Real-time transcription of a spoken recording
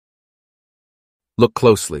Look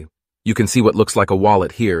closely. You can see what looks like a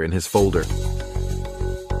wallet here in his folder.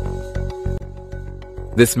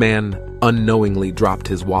 This man unknowingly dropped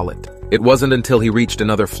his wallet. It wasn't until he reached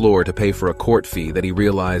another floor to pay for a court fee that he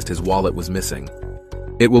realized his wallet was missing.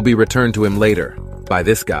 It will be returned to him later by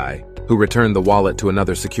this guy, who returned the wallet to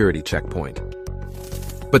another security checkpoint.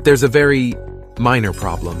 But there's a very minor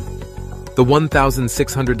problem. The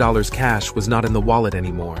 $1,600 cash was not in the wallet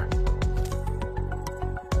anymore.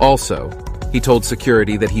 Also, he told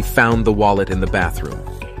security that he found the wallet in the bathroom.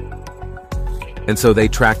 And so they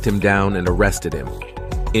tracked him down and arrested him.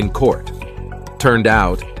 In court. Turned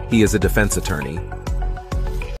out, he is a defense attorney